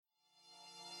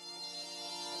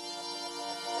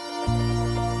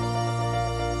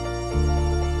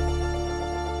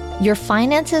Your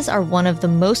finances are one of the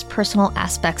most personal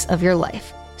aspects of your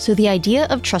life, so the idea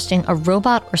of trusting a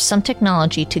robot or some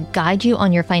technology to guide you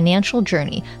on your financial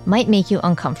journey might make you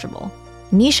uncomfortable.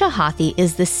 Nisha Hathi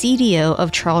is the CDO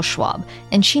of Charles Schwab,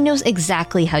 and she knows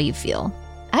exactly how you feel.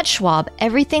 At Schwab,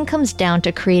 everything comes down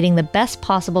to creating the best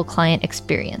possible client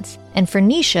experience. And for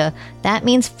Nisha, that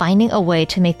means finding a way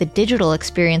to make the digital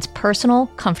experience personal,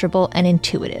 comfortable, and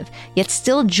intuitive, yet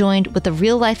still joined with the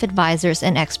real-life advisors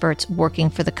and experts working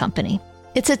for the company.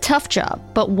 It's a tough job,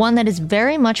 but one that is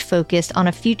very much focused on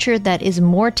a future that is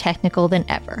more technical than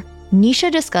ever.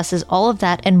 Nisha discusses all of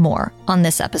that and more on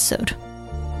this episode.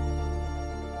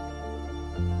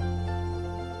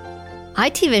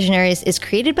 IT Visionaries is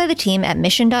created by the team at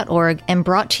Mission.org and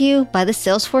brought to you by the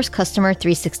Salesforce Customer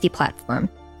 360 platform,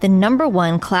 the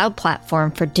 #1 cloud platform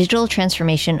for digital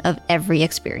transformation of every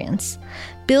experience.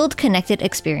 Build connected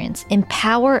experience,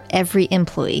 empower every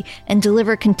employee, and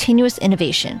deliver continuous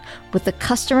innovation with the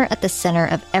customer at the center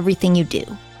of everything you do.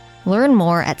 Learn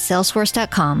more at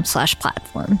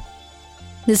salesforce.com/platform.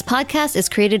 This podcast is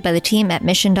created by the team at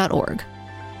Mission.org.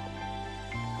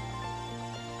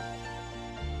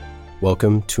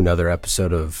 Welcome to another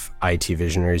episode of IT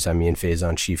Visionaries. I'm Ian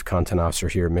Faison, Chief Content Officer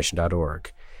here at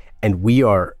Mission.org. And we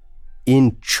are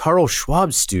in Charles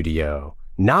Schwab's studio,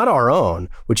 not our own,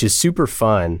 which is super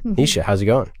fun. Nisha, how's it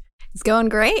going? It's going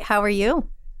great. How are you?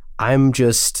 I'm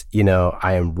just,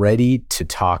 I am ready to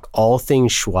talk all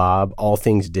things Schwab, all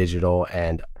things digital,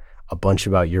 and a bunch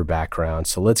about your background.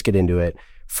 So let's get into it.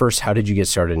 First, how did you get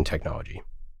started in technology?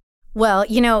 Well,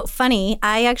 funny,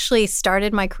 I actually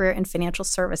started my career in financial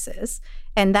services.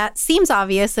 And that seems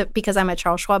obvious because I'm at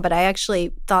Charles Schwab, but I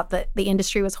actually thought that the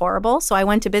industry was horrible. So I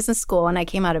went to business school and I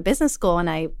came out of business school and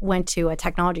I went to a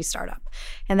technology startup.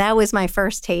 And that was my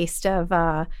first taste of,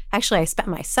 actually, I spent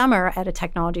my summer at a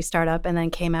technology startup and then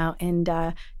came out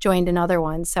and joined another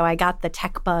one. So I got the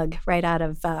tech bug right out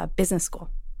of business school.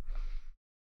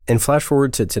 And flash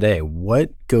forward to today,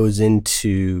 what goes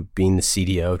into being the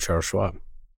CDO of Charles Schwab?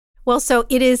 Well, so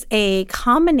it is a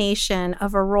combination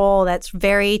of a role that's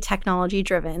very technology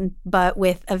driven, but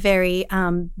with a very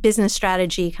business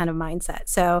strategy kind of mindset.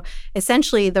 So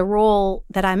essentially the role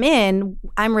that I'm in,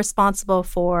 I'm responsible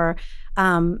for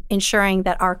ensuring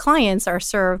that our clients are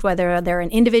served, whether they're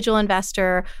an individual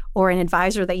investor or an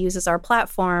advisor that uses our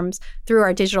platforms, through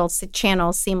our digital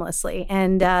channels seamlessly.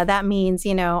 And that means,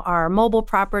 our mobile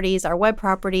properties, our web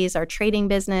properties, our trading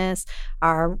business,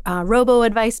 our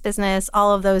robo-advice business,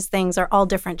 all of those things are all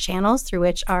different channels through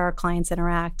which our clients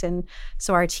interact. And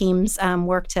so our teams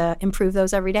work to improve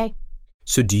those every day.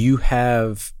 So do you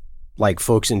have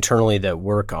folks internally that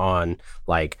work on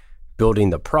building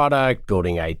the product,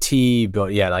 building IT,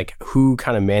 who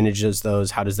kind of manages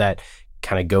those? How does that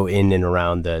kind of go in and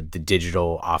around the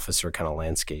digital officer kind of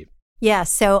landscape? Yeah,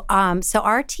 so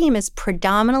our team is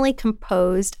predominantly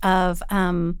composed of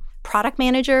product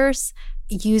managers,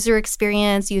 user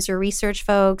experience, user research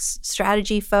folks,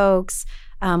 strategy folks.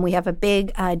 We have a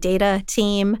big data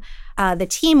team. The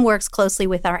team works closely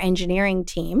with our engineering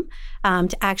team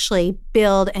to actually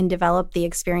build and develop the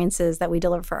experiences that we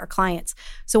deliver for our clients.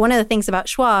 So one of the things about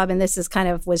Schwab, and this is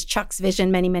was Chuck's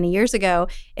vision many, many years ago,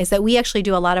 is that we actually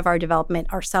do a lot of our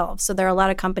development ourselves. So there are a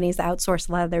lot of companies that outsource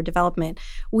a lot of their development.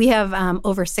 We have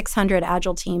over 600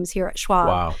 agile teams here at Schwab.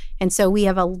 Wow. And so we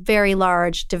have a very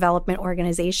large development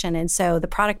organization. And so the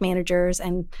product managers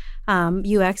and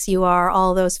UX, UR,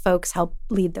 all those folks help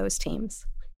lead those teams.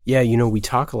 Yeah, we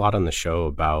talk a lot on the show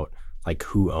about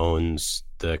who owns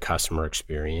the customer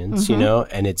experience,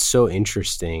 and it's so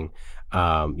interesting,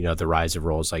 the rise of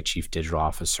roles like chief digital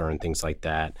officer and things like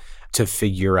that, to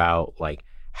figure out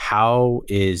how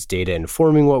is data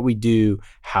informing what we do?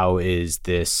 How is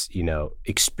this,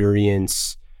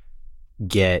 experience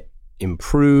get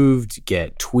improved,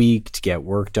 get tweaked, get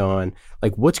worked on?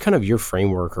 What's kind of your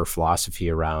framework or philosophy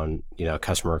around,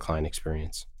 customer or client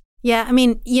experience? Yeah,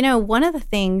 one of the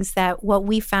things that what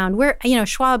we found,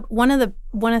 Schwab, one of the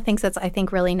things that's I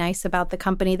think really nice about the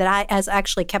company that has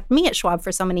actually kept me at Schwab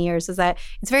for so many years is that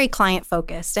it's very client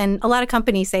focused. And a lot of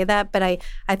companies say that, but I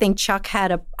think Chuck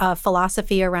had a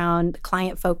philosophy around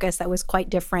client focus that was quite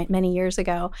different many years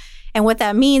ago. And what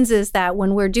that means is that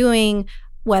when we're doing,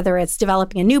 whether it's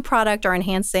developing a new product or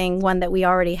enhancing one that we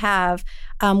already have,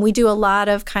 we do a lot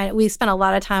of we spend a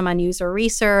lot of time on user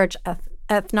research,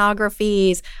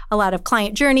 ethnographies, a lot of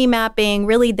client journey mapping,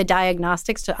 really the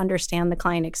diagnostics to understand the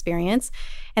client experience.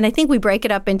 And I think we break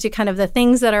it up into kind of the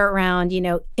things that are around,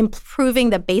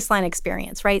 improving the baseline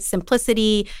experience, right?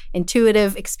 Simplicity,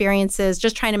 intuitive experiences,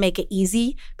 just trying to make it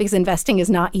easy because investing is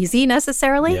not easy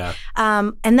necessarily. Yeah.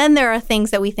 And then there are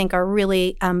things that we think are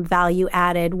really value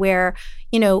added where,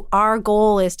 our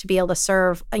goal is to be able to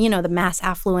serve, the mass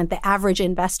affluent, the average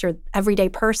investor, everyday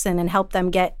person and help them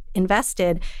get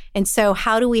invested. And so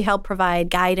how do we help provide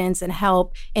guidance and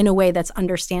help in a way that's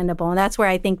understandable? And that's where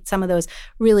I think some of those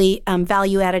really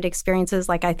value-added experiences,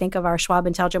 like I think of our Schwab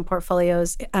Intelligent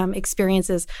Portfolios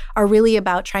experiences, are really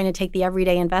about trying to take the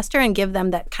everyday investor and give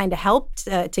them that kind of help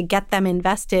to get them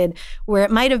invested where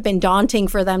it might have been daunting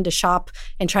for them to shop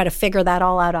and try to figure that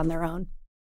all out on their own.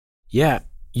 Yeah.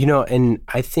 And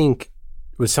I think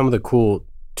with some of the cool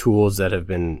tools that have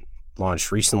been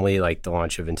launched recently, like the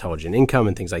launch of Intelligent Income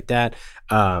and things like that,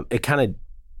 it kind of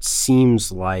seems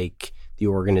like the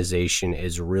organization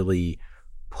is really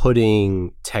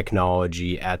putting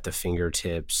technology at the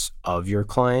fingertips of your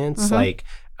clients. Mm-hmm. Like,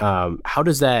 how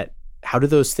do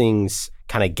those things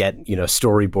kind of get,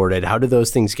 storyboarded? How do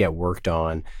those things get worked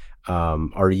on?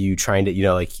 Are you trying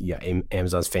to,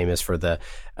 Amazon's famous for the,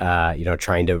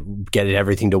 trying to get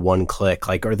everything to one click.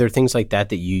 Like, are there things like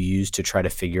that you use to try to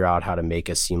figure out how to make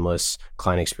a seamless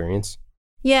client experience?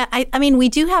 Yeah, I mean, we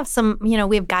do have some,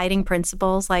 we have guiding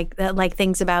principles like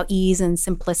things about ease and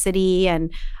simplicity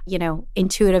and,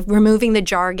 intuitive, removing the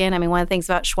jargon. I mean, one of the things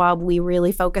about Schwab we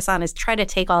really focus on is try to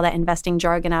take all that investing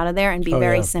jargon out of there and be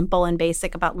very simple and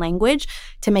basic about language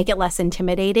to make it less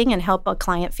intimidating and help a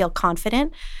client feel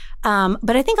confident.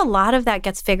 But I think a lot of that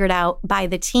gets figured out by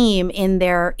the team in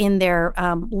their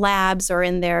labs or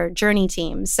in their journey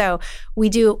teams. So we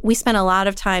spend a lot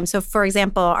of time. So for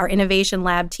example, our innovation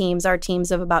lab teams are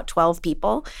teams of about 12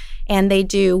 people, and they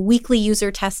do weekly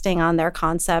user testing on their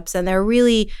concepts, and they're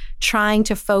really trying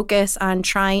to focus on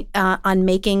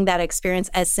making that experience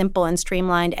as simple and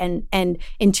streamlined and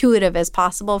intuitive as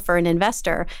possible for an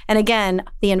investor. And again,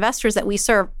 the investors that we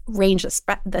serve range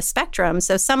the spectrum.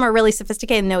 So some are really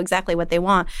sophisticated and know exactly what they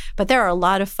want, but there are a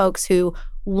lot of folks who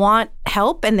want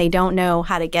help and they don't know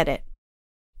how to get it.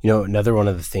 Another one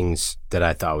of the things that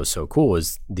I thought was so cool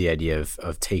was the idea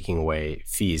of taking away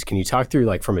fees. Can you talk through,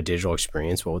 like, from a digital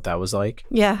experience, what that was like?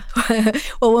 Yeah.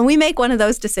 Well, when we make one of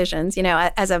those decisions,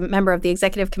 as a member of the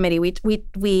executive committee,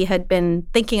 we had been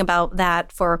thinking about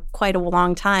that for quite a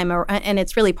long time, and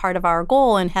it's really part of our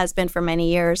goal and has been for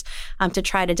many years to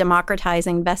try to democratize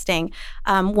investing.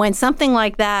 When something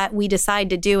like that, we decide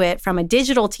to do it from a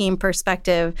digital team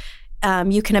perspective,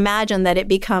 you can imagine that it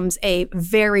becomes a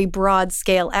very broad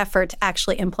scale effort to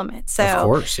actually implement. So of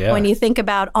course, yeah. When you think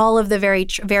about all of the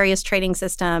various trading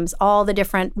systems, all the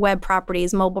different web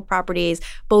properties, mobile properties,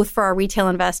 both for our retail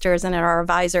investors and our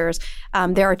advisors,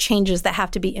 there are changes that have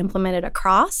to be implemented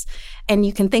across. And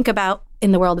you can think about,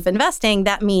 in the world of investing,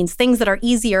 that means things that are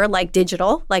easier, like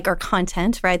digital, like our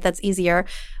content, right? That's easier.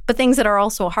 But things that are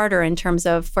also harder in terms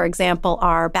of, for example,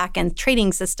 our back-end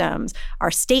trading systems, our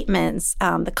statements,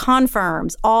 the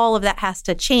confirms, all of that has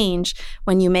to change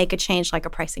when you make a change like a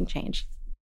pricing change.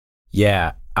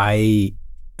 Yeah, I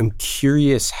am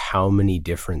curious how many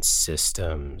different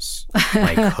systems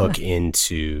hook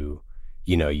into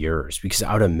yours, because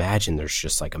I would imagine there's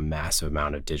just like a massive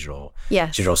amount of digital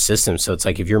systems. So it's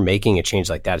like if you're making a change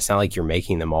like that, it's not like you're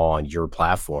making them all on your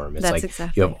platform. It's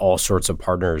you have all sorts of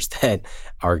partners that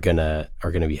are gonna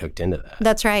be hooked into that.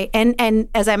 That's right. And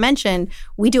as I mentioned,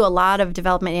 we do a lot of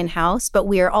development in-house, but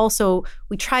we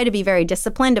try to be very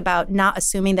disciplined about not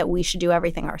assuming that we should do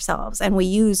everything ourselves. And we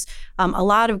use a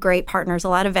lot of great partners, a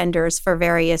lot of vendors for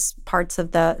various parts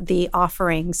of the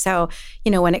offering. So,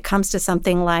 when it comes to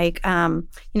something like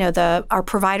our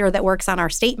provider that works on our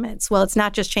statements, well, it's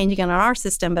not just changing it on our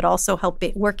system, but also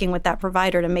working with that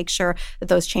provider to make sure that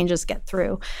those changes get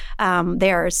through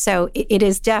theirs. So it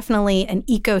is definitely an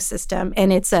ecosystem,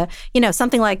 and it's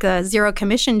something like a zero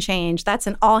commission change. That's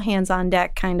an all hands on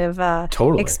deck kind of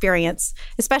experience,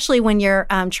 especially when you're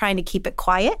trying to keep it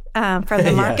quiet from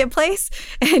the marketplace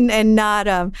and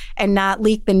not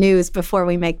leak the news before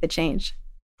we make the change.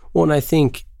 Well, and I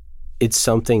think it's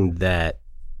something that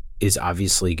is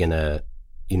obviously going to,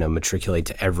 matriculate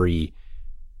to every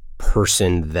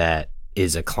person that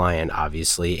is a client,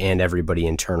 obviously, and everybody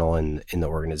internal in the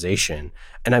organization.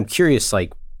 And I'm curious,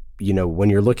 when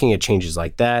you're looking at changes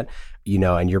like that,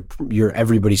 and you're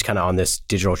everybody's kind of on this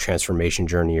digital transformation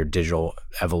journey or digital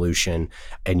evolution,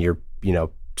 and you're,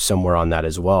 somewhere on that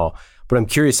as well. But I'm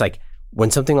curious, when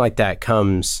something like that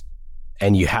comes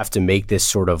and you have to make this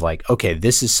sort of okay,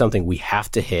 this is something we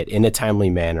have to hit in a timely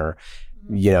manner,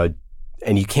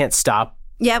 and you can't stop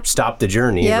the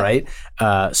journey, right?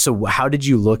 So how did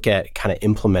you look at kind of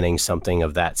implementing something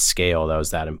of that scale that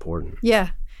was that important? Yeah.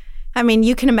 I mean,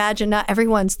 you can imagine not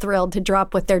everyone's thrilled to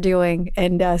drop what they're doing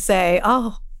and say,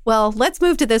 oh, well, let's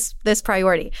move to this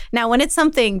priority. Now, when it's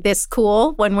something this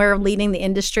cool, when we're leading the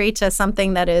industry to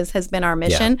something that has been our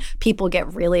mission, people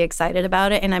get really excited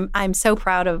about it. And I'm so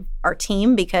proud of our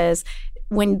team because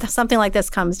when something like this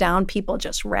comes down, people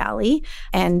just rally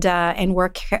and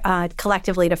work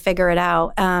collectively to figure it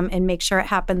out and make sure it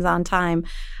happens on time.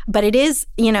 But it is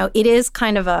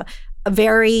kind of a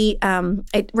very,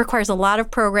 it requires a lot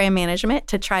of program management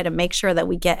to try to make sure that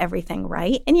we get everything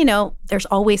right. And, there's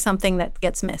always something that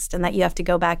gets missed and that you have to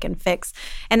go back and fix.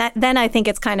 And then I think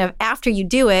it's kind of after you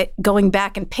do it, going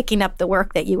back and picking up the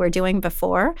work that you were doing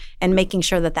before and making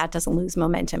sure that doesn't lose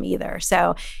momentum either.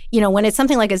 So, when it's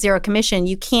something like a zero commission,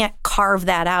 you can't carve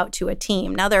that out to a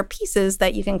team. Now, there are pieces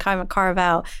that you can kind of carve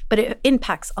out, but it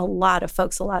impacts a lot of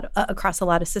folks, across a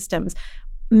lot of systems.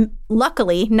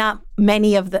 Luckily, not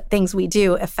many of the things we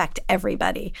do affect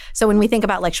everybody. So when we think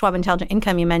about like Schwab Intelligent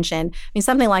Income you mentioned,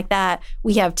 something like that,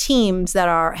 we have teams that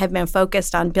have been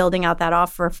focused on building out that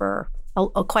offer for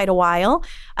quite a while.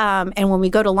 And when we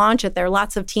go to launch it, there are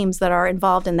lots of teams that are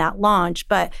involved in that launch,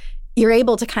 but you're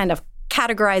able to kind of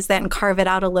categorize that and carve it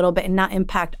out a little bit and not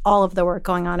impact all of the work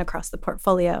going on across the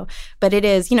portfolio. But it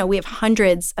is, we have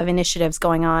hundreds of initiatives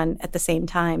going on at the same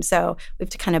time. So we have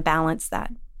to kind of balance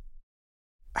that.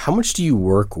 How much do you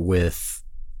work with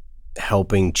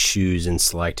helping choose and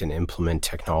select and implement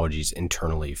technologies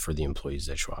internally for the employees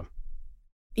at Schwab?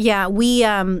 Yeah, we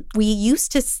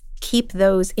used to keep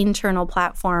those internal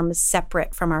platforms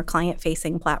separate from our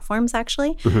client-facing platforms,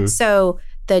 actually. Mm-hmm. So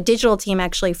the digital team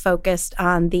actually focused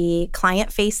on the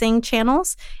client-facing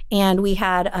channels, and we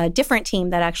had a different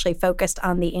team that actually focused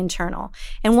on the internal.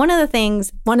 And one of the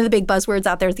big buzzwords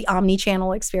out there is the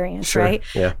omni-channel experience, right?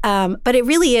 Yeah. But it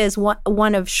really is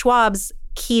one of Schwab's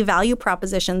key value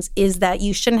propositions is that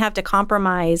you shouldn't have to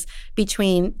compromise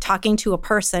between talking to a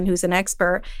person who's an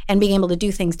expert and being able to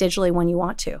do things digitally when you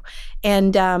want to.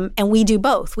 And we do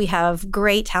both. We have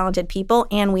great talented people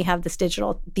and we have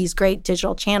these great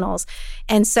digital channels.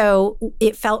 And so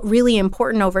it felt really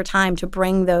important over time to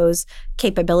bring those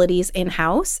capabilities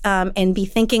in-house and be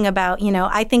thinking about,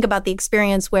 I think about the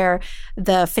experience where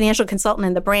the financial consultant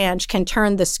in the branch can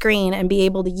turn the screen and be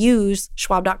able to use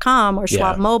Schwab.com or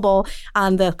Schwab Mobile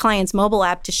on the client's mobile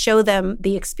app to show them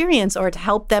the experience or to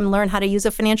help them learn how to use a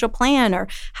financial plan or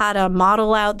how to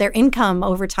model out their income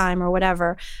over time or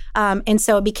whatever. And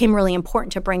so it became really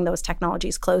important to bring those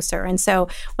technologies closer. And so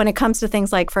when it comes to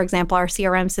things like, for example, our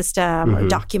CRM system or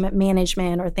document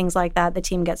management or things like that, the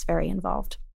team gets very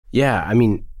involved. Yeah,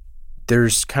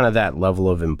 there's kind of that level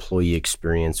of employee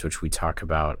experience, which we talk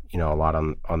about, a lot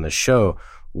on the show,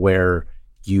 where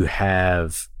you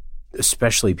have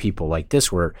especially people like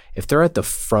this, where if they're at the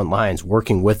front lines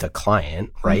working with a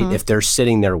client, right? Mm-hmm. If they're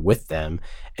sitting there with them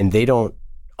and they don't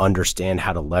understand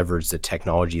how to leverage the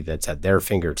technology that's at their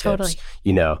fingertips,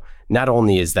 not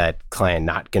only is that client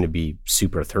not going to be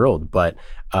super thrilled, but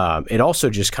it also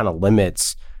just kind of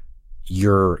limits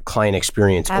your client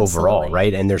experience overall,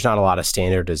 right? And there's not a lot of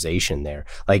standardization there.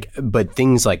 But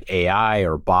things like AI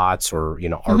or bots or,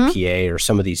 RPA or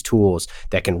some of these tools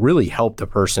that can really help the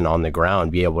person on the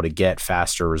ground be able to get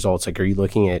faster results. Are you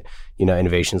looking at,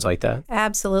 innovations like that?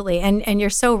 Absolutely. And you're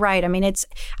so right.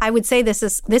 I would say this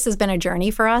has been a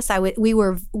journey for us. We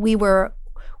were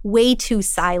way too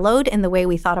siloed in the way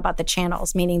we thought about the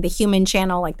channels, meaning the human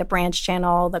channel, like the branch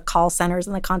channel, the call centers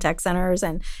and the contact centers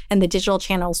and the digital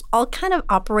channels all kind of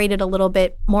operated a little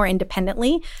bit more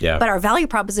independently. Yeah. But our value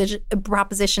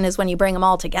proposition is when you bring them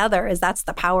all together, that's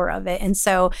the power of it. And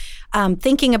so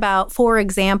thinking about, for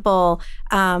example,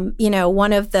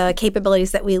 one of the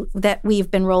capabilities that we've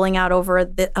been rolling out over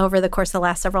the course of the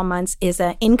last several months is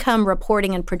an income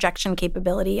reporting and projection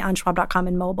capability on Schwab.com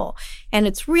and mobile. And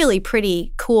it's really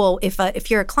pretty cool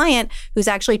if you're a client who's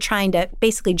actually trying to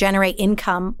basically generate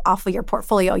income off of your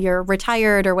portfolio. You're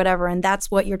retired or whatever, and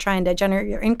that's what you're trying to generate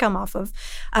your income off of.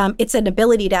 It's an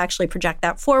ability to actually project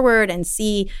that forward and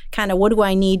see kind of what do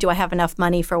I need? Do I have enough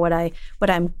money for what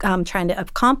I'm trying to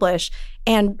accomplish?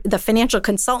 And the financial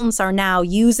consultants are now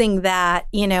using that,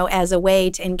 as a way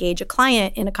to engage a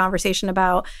client in a conversation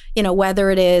about,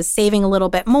 whether it is saving a little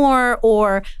bit more,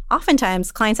 or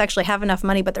oftentimes clients actually have enough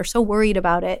money, but they're so worried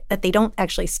about it that they don't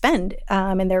actually spend,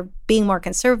 and they're being more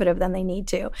conservative than they need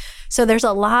to. So there's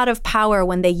a lot of power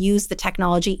when they use the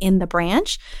technology in the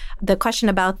branch. The question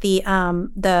about the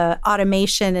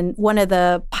automation, and one of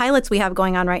the pilots we have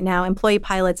going on right now, employee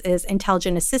pilots, is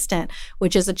Intelligent Assistant,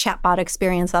 which is a chatbot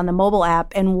experience on the mobile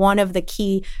app. And one of the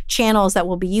key channels that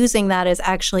we'll be using that is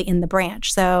actually in the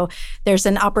branch. So there's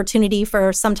an opportunity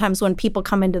for sometimes when people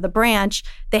come into the branch,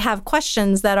 they have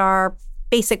questions that are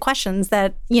basic questions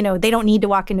that, they don't need to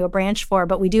walk into a branch for,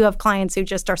 but we do have clients who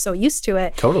just are so used to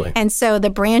it. Totally. And so the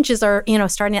branches are,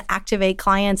 starting to activate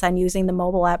clients on using the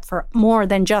mobile app for more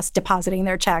than just depositing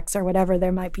their checks or whatever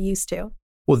they might be used to.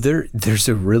 Well, there's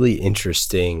a really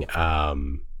interesting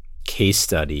case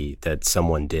study that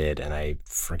someone did, and I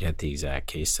forget the exact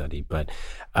case study, but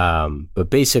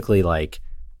basically, like,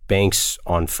 banks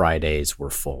on Fridays were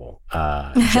full,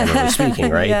 generally speaking,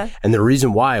 right? Yeah. And the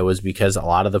reason why was because a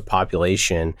lot of the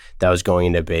population that was going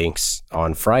into banks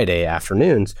on Friday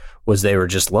afternoons was they were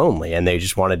just lonely and they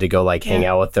just wanted to go hang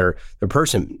out with their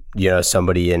person,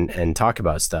 somebody and talk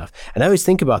about stuff. And I always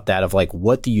think about that of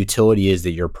what the utility is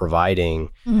that you're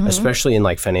providing, especially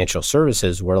in financial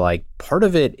services, where part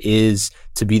of it is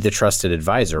to be the trusted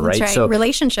advisor, right? That's right. So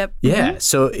relationship. Yeah.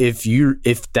 So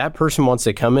if that person wants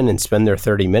to come in and spend their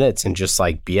 30 minutes and just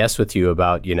BS with you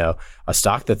about, a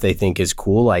stock that they think is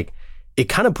cool, it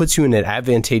kind of puts you in an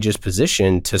advantageous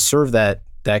position to serve that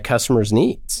customer's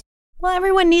needs. Well,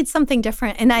 everyone needs something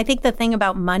different. And I think the thing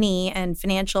about money and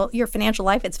your financial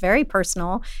life, it's very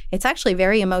personal. It's actually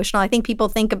very emotional. I think people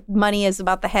think money is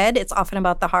about the head. It's often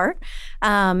about the heart.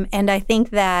 And I think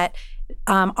that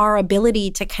our ability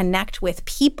to connect with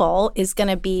people is going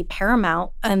to be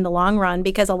paramount in the long run,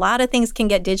 because a lot of things can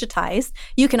get digitized.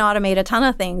 You can automate a ton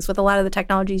of things with a lot of the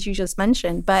technologies you just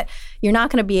mentioned, but you're not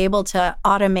going to be able to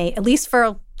automate, at least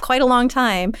for quite a long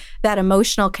time, that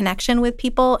emotional connection with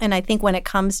people. And I think when it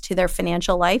comes to their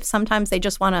financial life, sometimes they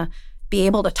just want to be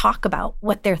able to talk about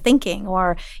what they're thinking,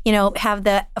 or, have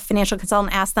the financial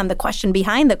consultant ask them the question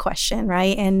behind the question,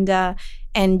 right?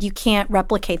 And you can't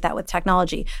replicate that with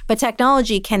technology. But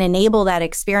technology can enable that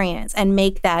experience and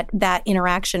make that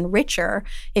interaction richer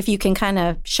if you can kind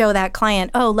of show that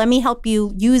client, oh, let me help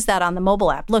you use that on the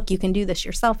mobile app. Look, you can do this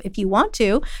yourself if you want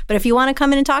to, but if you want to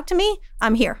come in and talk to me,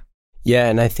 I'm here. Yeah,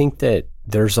 and I think that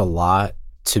there's a lot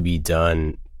to be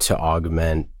done to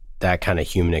augment that kind of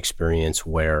human experience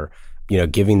where,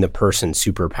 giving the person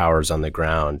superpowers on the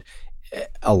ground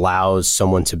allows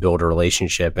someone to build a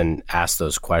relationship and ask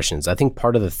those questions. I think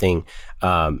part of the thing,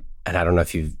 and I don't know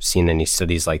if you've seen any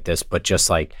studies like this, but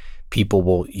just people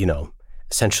will,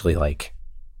 essentially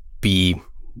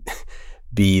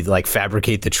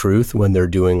fabricate the truth when they're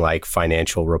doing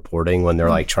financial reporting, when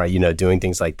they're doing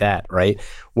things like that, right?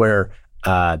 Where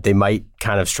they might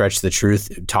kind of stretch the truth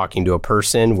talking to a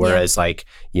person, whereas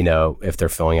if they're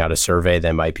filling out a survey,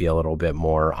 they might be a little bit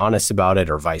more honest about it,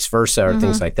 or vice versa, or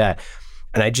things like that.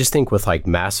 And I just think with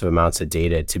massive amounts of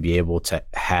data, to be able to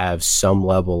have some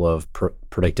level of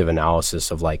predictive analysis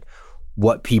of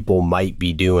what people might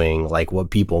be doing,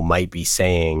 what people might be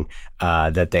saying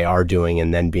that they are doing,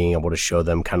 and then being able to show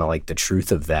them kind of the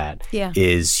truth of that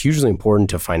is hugely important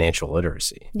to financial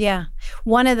literacy. Yeah.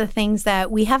 One of the things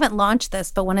that we haven't launched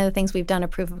this, but one of the things we've done a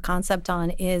proof of concept on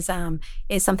is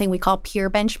something we call peer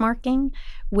benchmarking,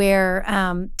 where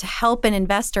to help an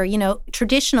investor,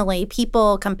 traditionally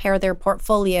people compare their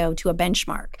portfolio to a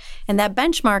benchmark. And that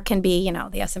benchmark can be,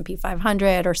 the S&P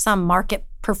 500 or some market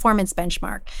performance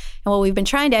benchmark. And what we've been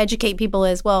trying to educate people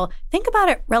is, well, think about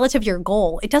it relative to your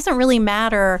goal. It doesn't really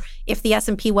matter if the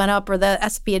S&P went up or the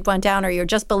S&P had went down, or you're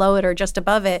just below it or just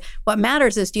above it. What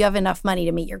matters is, do you have enough money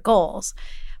to meet your goals?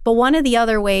 But one of the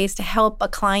other ways to help a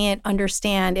client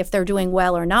understand if they're doing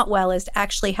well or not well is to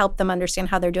actually help them understand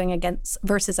how they're doing against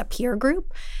versus a peer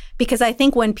group. Because I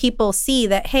think when people see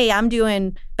that, hey, I'm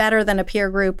doing better than a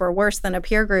peer group or worse than a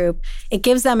peer group, it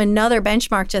gives them another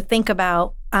benchmark to think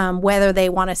about whether they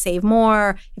want to save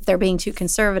more, if they're being too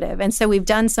conservative. And so we've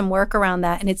done some work around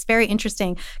that, and it's very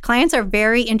interesting. Clients are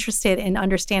very interested in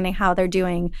understanding how they're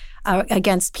doing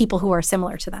against people who are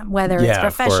similar to them, whether it's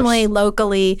professionally,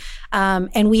 locally,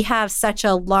 and we have such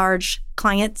a large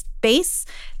client base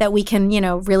that we can,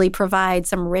 really provide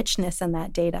some richness in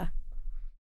that data.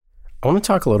 I want to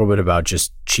talk a little bit about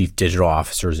just chief digital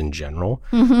officers in general.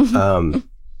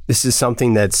 This is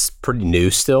something that's pretty new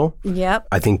still. Yep.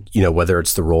 I think, whether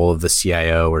it's the role of the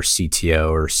CIO or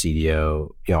CTO or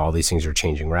CDO, all these things are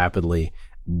changing rapidly.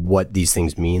 What these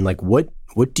things mean,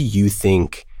 what do you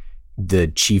think the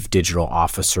chief digital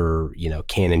officer,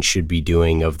 can and should be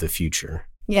doing of the future?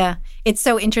 Yeah, it's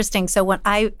so interesting. So when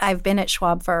I've been at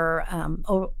Schwab for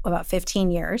about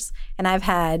 15 years, and I've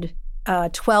had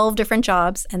 12 different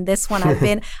jobs, and this one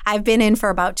I've been in for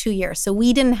about 2 years. So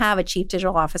we didn't have a chief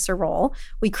digital officer role.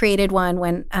 We created one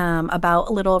when about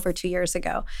a little over 2 years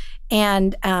ago,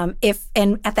 and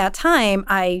at that time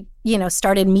I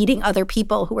started meeting other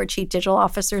people who were chief digital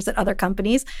officers at other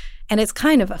companies, and it's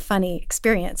kind of a funny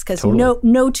experience because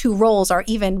no two roles are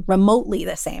even remotely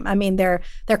the same. I mean, they're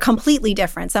completely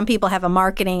different. Some people have a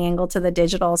marketing angle to the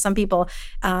digital. Some people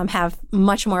have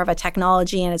much more of a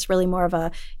technology, and it's really more of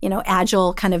a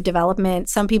agile kind of development.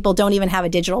 Some people don't even have a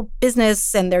digital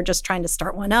business, and they're just trying to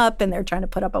start one up, and they're trying to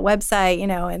put up a website,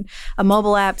 and a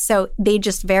mobile app. So they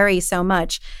just vary so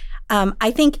much.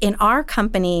 I think in our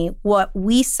company, what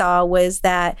we saw was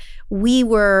that we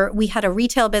had a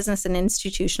retail business and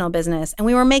institutional business, and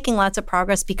we were making lots of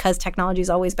progress because technology has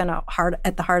always been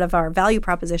at the heart of our value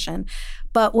proposition.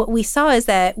 But what we saw is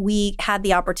that we had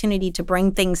the opportunity to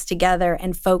bring things together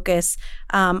and focus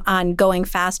on going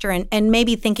faster and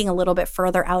maybe thinking a little bit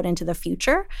further out into the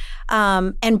future,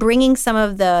 and bringing some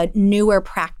of the newer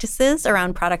practices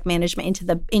around product management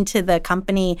into the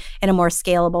company in a more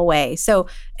scalable way. So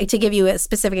to give you a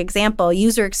specific example,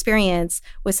 user experience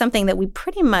was something that we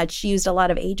pretty much used a lot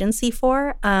of agency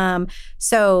for.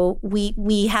 So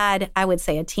we had, I would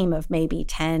say, a team of maybe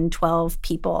 10, 12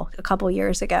 people a couple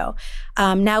years ago.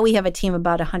 Now we have a team of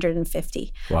about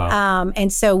 150. Wow.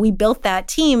 And so we built that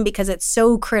team because it's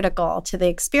so critical to the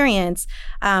experience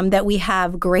that we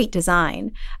have great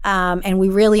design. And we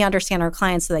really understand our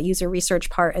clients, so that user research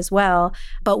part as well.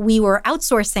 But we were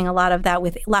outsourcing a lot of that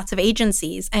with lots of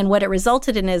agencies. And what it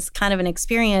resulted in is kind of an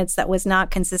experience that was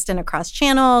not consistent across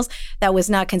channels, that was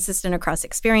not consistent across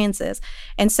experiences.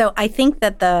 And so I think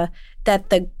that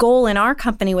the goal in our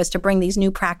company was to bring these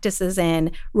new practices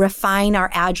in, refine our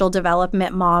agile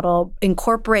development model,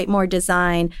 incorporate more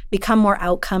design, become more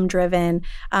outcome driven,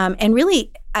 and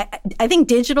really, I think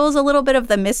digital is a little bit of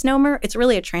the misnomer. It's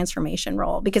really a transformation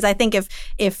role, because I think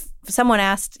if someone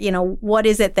asked, what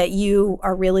is it that you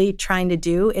are really trying to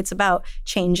do? It's about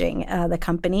changing the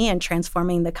company and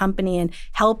transforming the company and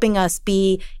helping us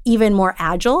be even more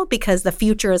agile, because the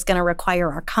future is going to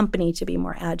require our company to be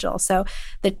more agile. So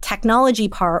the technology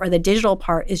part or the digital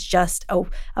part is just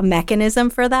a mechanism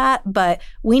for that. But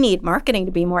we need marketing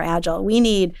to be more agile. We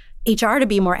need HR to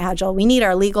be more agile. We need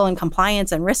our legal and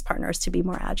compliance and risk partners to be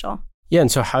more agile. Yeah,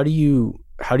 and so how do you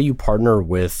partner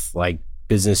with like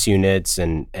business units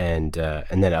and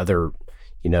then other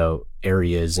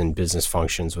areas and business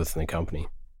functions within the company?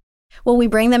 Well, we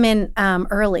bring them in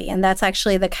early, and that's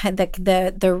actually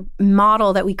the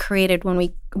model that we created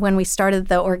when we started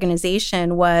the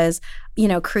organization was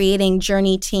creating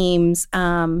journey teams,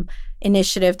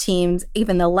 initiative teams,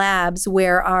 even the labs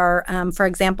where our, for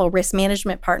example, risk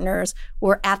management partners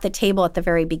were at the table at the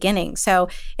very beginning. So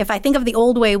if I think of the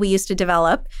old way we used to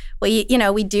develop, we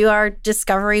do our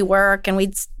discovery work and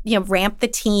we'd ramp the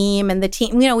team, and the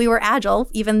team, we were agile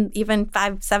even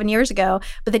 5-7 years ago,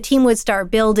 but the team would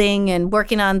start building and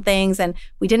working on things, and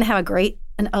we didn't have a great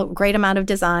amount of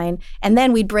design. And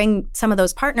then we'd bring some of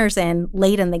those partners in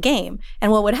late in the game.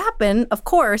 And what would happen, of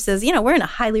course, is, we're in a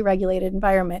highly regulated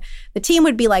environment. The team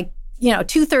would be like,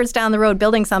 2/3 down the road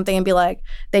building something and be like,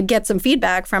 they'd get some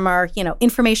feedback from our,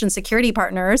 information security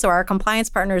partners or our compliance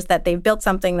partners that they've built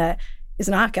something that is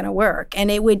not going to work. And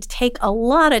it would take a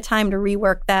lot of time to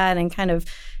rework that and kind of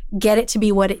get it to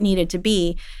be what it needed to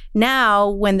be. Now,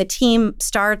 when the team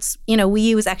starts, we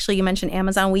use, actually, you mentioned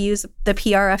Amazon, we use the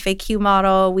PR FAQ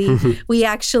model. We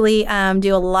actually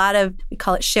do a lot of, we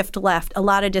call it shift left, a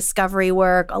lot of discovery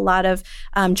work, a lot of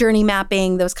journey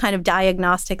mapping, those kind of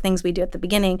diagnostic things we do at the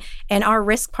beginning. And our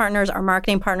risk partners, our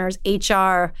marketing partners,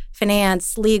 HR,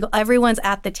 finance, legal, everyone's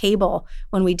at the table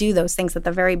when we do those things at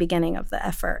the very beginning of the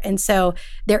effort. And so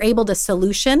they're able to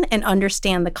solution and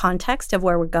understand the context of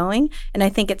where we're going. And I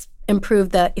think it's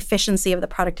improved the efficiency of the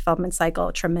product development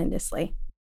cycle tremendously.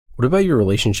 What about your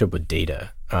relationship with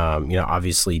data?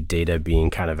 Obviously data being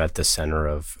kind of at the center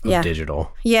of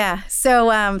digital. Yeah. So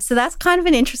that's kind of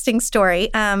an interesting story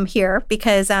here,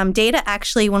 because data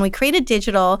actually, when we created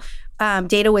digital,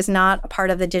 data was not a part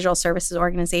of the digital services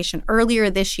organization. Earlier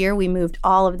this year, we moved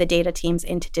all of the data teams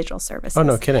into digital services. Oh,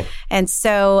 no kidding. And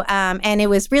so, and it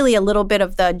was really a little bit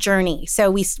of the journey.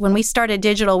 So when we started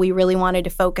digital, we really wanted to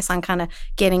focus on kind of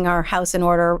getting our house in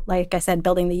order. Like I said,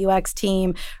 building the UX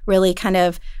team, really kind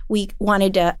of, we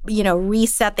wanted to,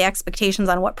 reset the expectations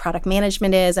on what product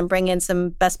management is and bring in some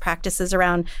best practices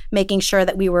around making sure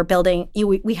that we were building,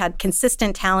 we had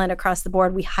consistent talent across the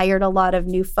board. We hired a lot of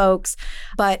new folks,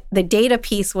 but the data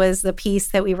piece was the piece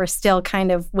that we were still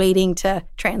kind of waiting to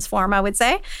transform, I would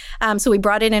say. So we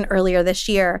brought it in earlier this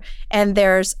year. And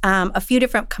there's a few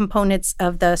different components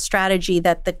of the strategy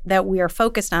that we are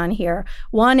focused on here.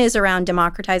 One is around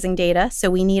democratizing data.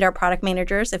 So we need our product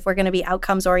managers, if we're going to be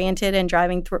outcomes oriented and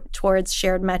driving towards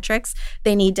shared metrics,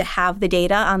 they need to have the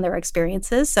data on their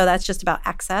experiences. So that's just about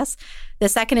access. The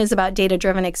second is about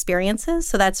data-driven experiences.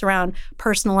 So that's around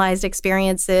personalized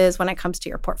experiences when it comes to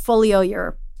your portfolio,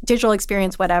 your digital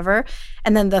experience, whatever.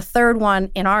 And then the third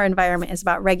one in our environment is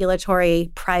about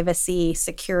regulatory, privacy,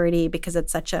 security, because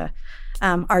it's such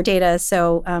our data is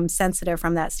so sensitive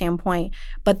from that standpoint.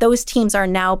 But those teams are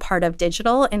now part of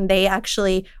digital, and they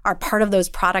actually are part of those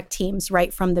product teams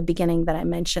right from the beginning that I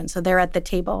mentioned. So they're at the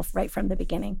table right from the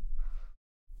beginning.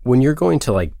 When you're going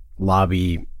to like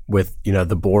lobby with,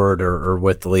 the board or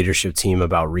with the leadership team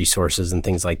about resources and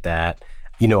things like that,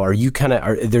 are you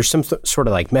there's some sort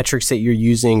of like metrics that you're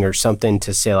using or something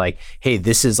to say like, hey,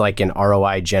 this is like an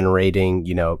ROI generating,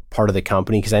 part of the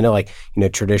company? Because I know like,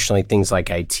 traditionally things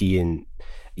like IT and,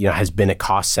 has been a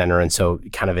cost center. And so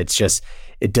kind of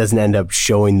it doesn't end up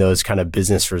showing those kind of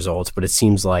business results, but it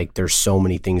seems like there's so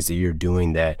many things that you're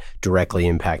doing that directly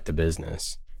impact the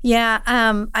business. Yeah,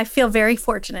 I feel very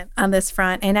fortunate on this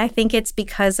front. And I think it's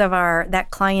because of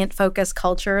that client-focused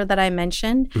culture that I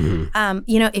mentioned.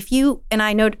 Mm-hmm.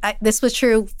 I know this was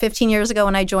true 15 years ago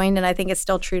when I joined, and I think it's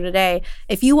still true today.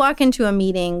 If you walk into a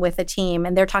meeting with a team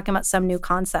and they're talking about some new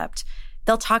concept,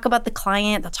 they'll talk about the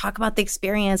client, they'll talk about the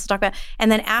experience,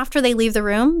 and then after they leave the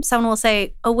room, someone will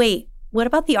say, oh, wait, what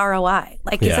about the ROI?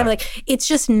 It's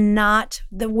just not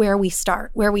where we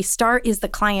start. Where we start is the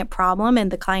client problem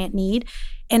and the client need.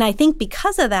 And I think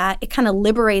because of that, it kind of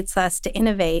liberates us to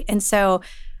innovate. And so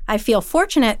I feel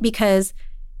fortunate because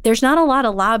there's not a lot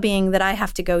of lobbying that I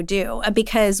have to go do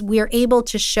because we're able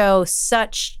to show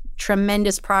such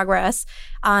tremendous progress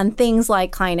on things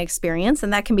like client experience.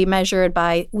 And that can be measured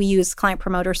by, we use Client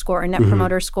Promoter Score, Net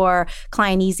Promoter Score,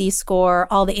 Client Easy Score,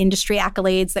 all the industry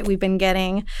accolades that we've been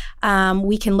getting.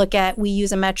 We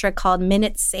use a metric called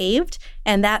minutes saved.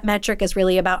 And that metric is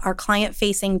really about our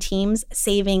client-facing teams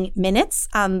saving minutes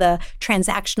on the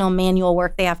transactional manual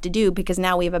work they have to do because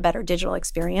now we have a better digital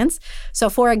experience.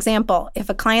 So for example, if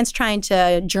a client's trying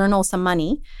to journal some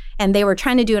money and they were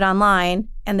trying to do it online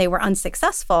and they were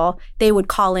unsuccessful, they would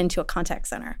call into a contact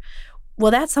center.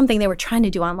 Well, that's something they were trying to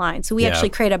do online. So we actually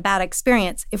create a bad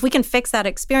experience. If we can fix that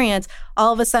experience,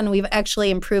 all of a sudden we've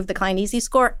actually improved the Client Easy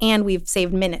Score and we've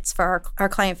saved minutes for our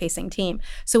client-facing team.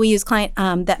 So we use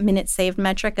that minutes saved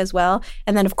metric as well.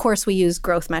 And then, of course, we use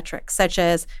growth metrics such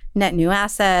as net new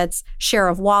assets, share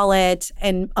of wallet,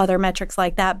 and other metrics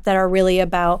like that are really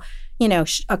about,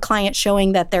 a client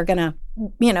showing that they're going to,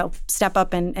 step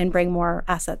up and bring more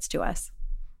assets to us.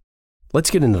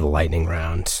 Let's get into the lightning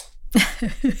round.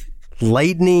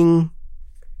 Lightning,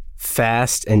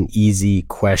 fast and easy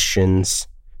questions,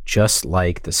 just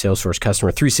like the Salesforce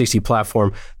Customer 360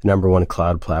 platform, the #1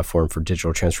 cloud platform for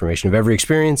digital transformation of every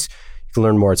experience. You can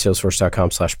learn more at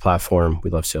salesforce.com/platform. We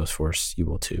love Salesforce. You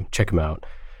will too. Check them out.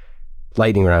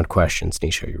 Lightning round questions.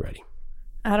 Nisha, are you ready?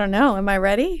 I don't know. Am I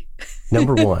ready?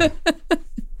 #1.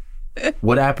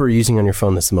 What app are you using on your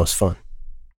phone that's the most fun?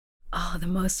 Oh, the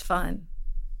most fun.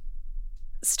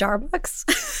 Starbucks.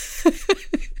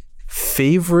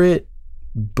 Favorite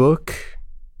book,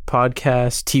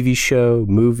 podcast, TV show,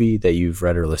 movie that you've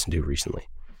read or listened to recently?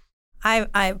 I'm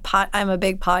a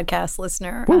big podcast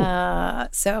listener.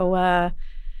 So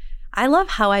I love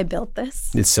How I Built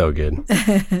This. It's so good.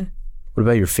 What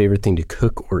about your favorite thing to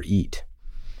cook or eat?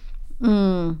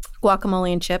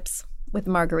 Guacamole and chips with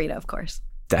margarita, of course.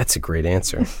 That's a great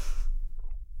answer.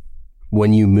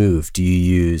 When you move, do you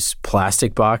use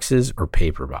plastic boxes or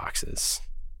paper boxes?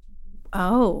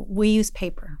 Oh, we use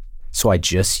paper. So I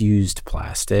just used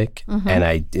plastic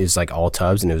and it was like all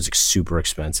tubs and it was like super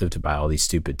expensive to buy all these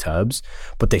stupid tubs,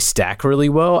 but they stack really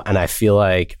well. And I feel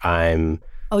like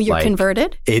Oh, you're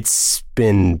converted? It's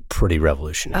been pretty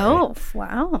revolutionary. Oh,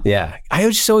 wow. Yeah. I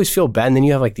just always feel bad. And then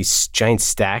you have like these giant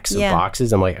stacks of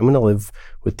boxes. I'm like, I'm going to live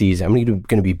with these. I'm going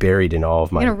to be buried in all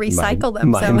of my... You're going to recycle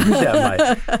them.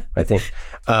 My thing.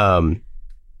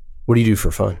 What do you do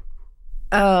for fun?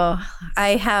 Oh,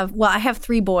 I have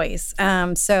 3 boys.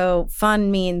 So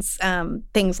fun means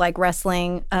things like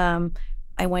wrestling.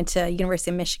 I went to University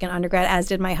of Michigan undergrad, as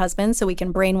did my husband, so we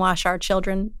can brainwash our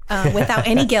children without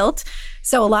any guilt.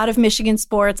 So a lot of Michigan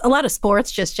sports, a lot of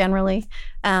sports just generally.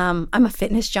 I'm a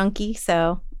fitness junkie,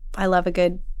 so I love a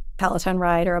good Peloton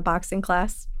ride or a boxing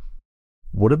class.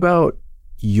 What about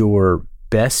your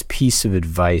best piece of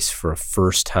advice for a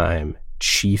first-time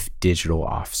chief digital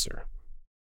officer?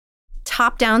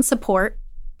 Top-down support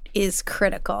is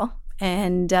critical.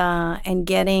 And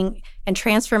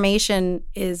transformation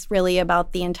is really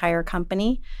about the entire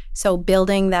company. So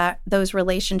building those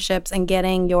relationships and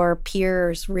getting your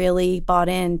peers really bought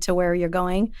in to where you're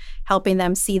going, helping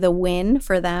them see the win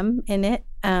for them in it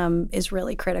is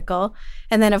really critical.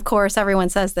 And then, of course, everyone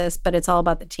says this, but it's all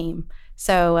about the team.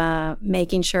 So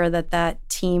making sure that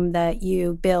team that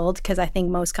you build, because I think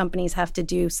most companies have to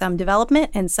do some development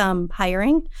and some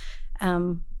hiring,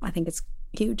 I think it's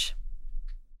huge.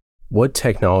 What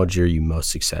technology are you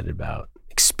most excited about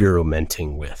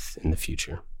experimenting with in the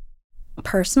future?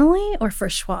 Personally or for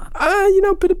Schwab?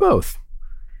 A bit of both.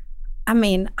 I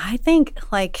mean, I think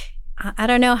I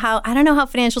don't know how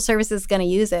financial services is going to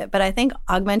use it, but I think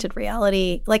augmented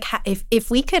reality,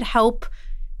 if we could help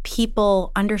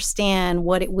people understand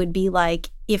what it would be like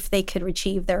if they could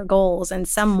achieve their goals in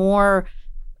some more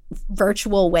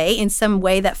virtual way, in some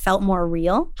way that felt more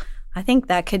real, I think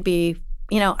that could be,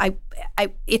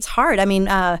 it's hard. I mean,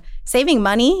 saving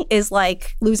money is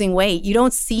like losing weight. You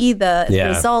don't see the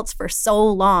results for so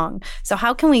long. So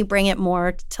how can we bring it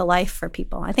more to life for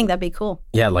people? I think that'd be cool.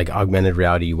 Yeah, like augmented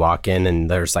reality, you walk in and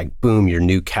there's like, boom, your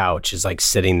new couch is like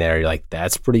sitting there. You're like,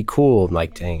 that's pretty cool. I'm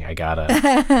like, dang, I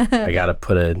gotta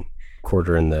put a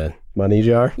quarter in the money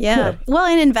jar. Yeah.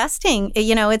 Well, in investing,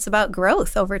 it's about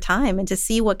growth over time, and to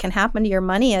see what can happen to your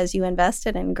money as you invest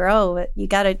it and grow, you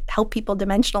got to help people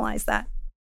dimensionalize that.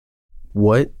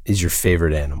 What is your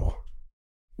favorite animal?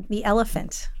 The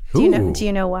elephant. Do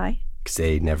you know why? Because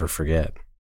they never forget.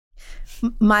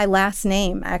 My last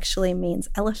name actually means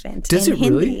elephant in Hindi,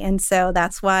 really? And so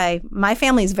that's why my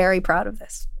family is very proud of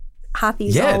this. Hathis all over the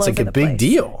place. Yeah, it's like a big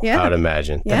deal, I would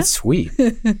imagine. Yeah? That's sweet.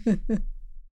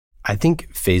 I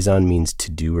think faisant means to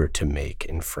do or to make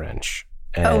in French.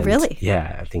 And really?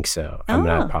 Yeah, I think so. I'm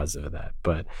not positive of that,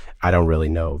 but I don't really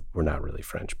know. We're not really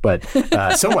French, but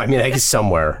somewhere, I guess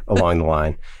somewhere along the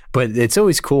line. But it's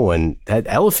always cool, and that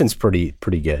elephant's pretty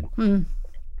good. Mm.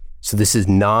 So this is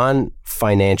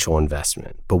non-financial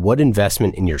investment, but what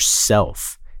investment in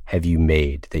yourself have you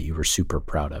made that you were super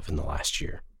proud of in the last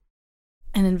year?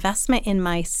 An investment in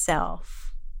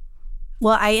myself.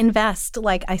 Well, I invest,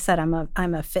 like I said,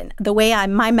 I'm a fit. The way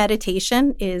my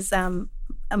meditation is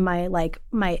my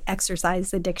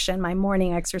exercise addiction, my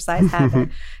morning exercise habit.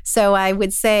 So I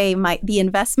would say the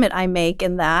investment I make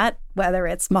in that, whether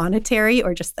it's monetary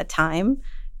or just the time,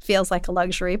 feels like a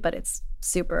luxury, but it's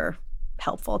super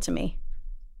helpful to me.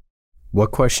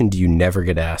 What question do you never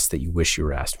get asked that you wish you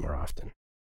were asked more often?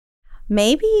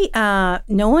 Maybe no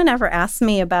one ever asked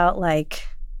me about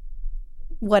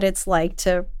what it's like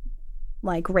to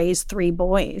raise 3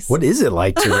 boys. What is it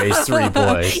like to raise 3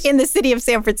 boys? In the city of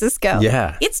San Francisco.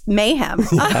 Yeah. It's mayhem.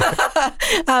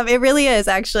 It really is,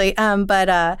 actually.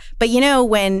 But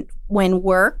when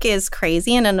work is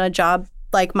crazy and in a job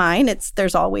like mine,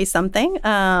 there's always something.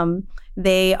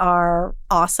 They are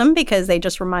awesome because they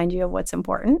just remind you of what's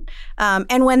important.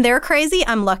 And when they're crazy,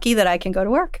 I'm lucky that I can go to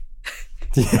work.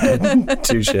 Yeah,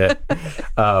 touche.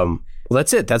 Well,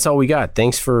 that's it. That's all we got.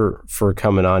 Thanks for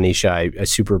coming on, Nisha. I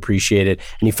super appreciate it.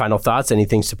 Any final thoughts? Any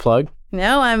things to plug?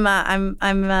 No, I'm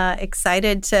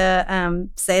excited to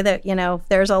say that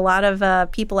there's a lot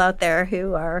of people out there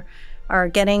who are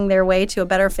getting their way to a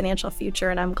better financial future,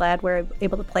 and I'm glad we're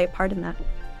able to play a part in that.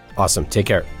 Awesome. Take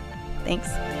care. Thanks.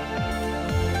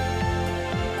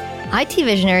 IT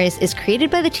Visionaries is created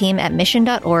by the team at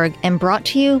Mission.org and brought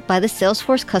to you by the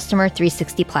Salesforce Customer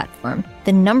 360 platform,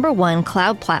 the #1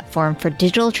 cloud platform for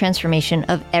digital transformation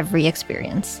of every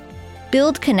experience.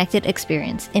 Build connected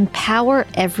experience, empower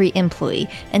every employee,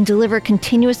 and deliver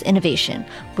continuous innovation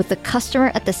with the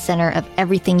customer at the center of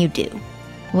everything you do.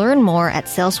 Learn more at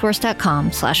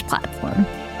salesforce.com/platform.